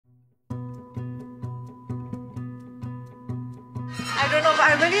I don't know, but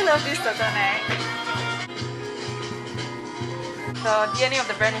I really love this turtleneck. The DNA of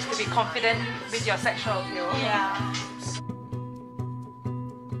the brand is to be confident with your sexual appeal. Yeah.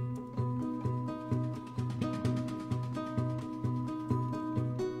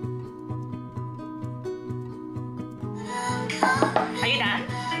 Are you done?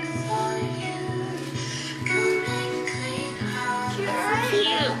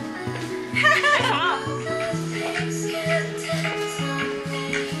 Cute. Come on.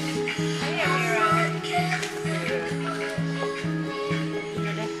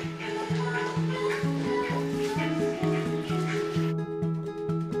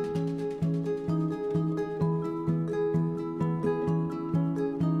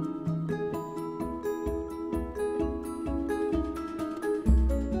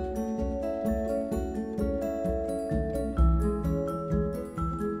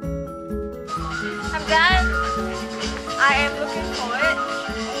 I'm done. I am looking forward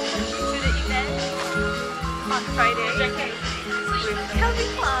to the event on Friday with Calvin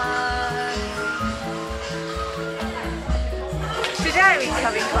Klein. Today I'm in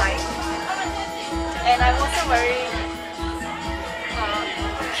Calvin Klein and I'm also wearing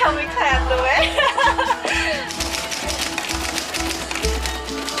Calvin Klein underwear.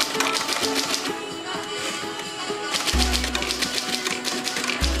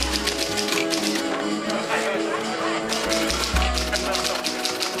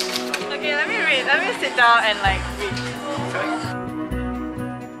 Let me sit down and like read.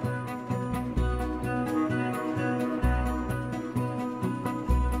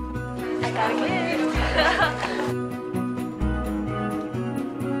 I got it.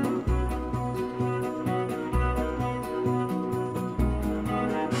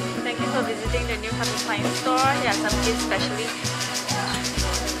 Thank you for visiting the new Calvin Klein store. There are some gifts specially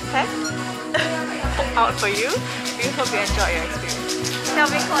packed out for you. We hope you enjoy your experience.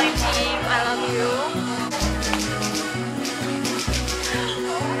 Calvin Klein team, I love you.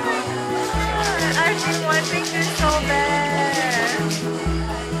 I've been wanting this so bad.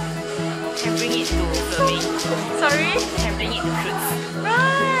 Can bring it to FERLYN. Sorry? Can bring it to fruits.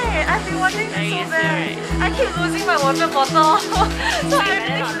 Right, I've been wanting this so bad. Right. I keep losing my water bottle. So You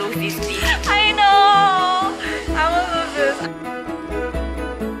better not lose this piece. I know. I will lose this.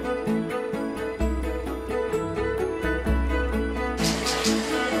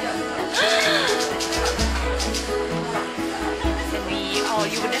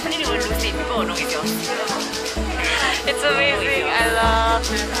 You would definitely won't lose it. People will know it's yours. It's amazing. I love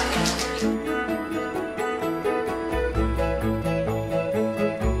it.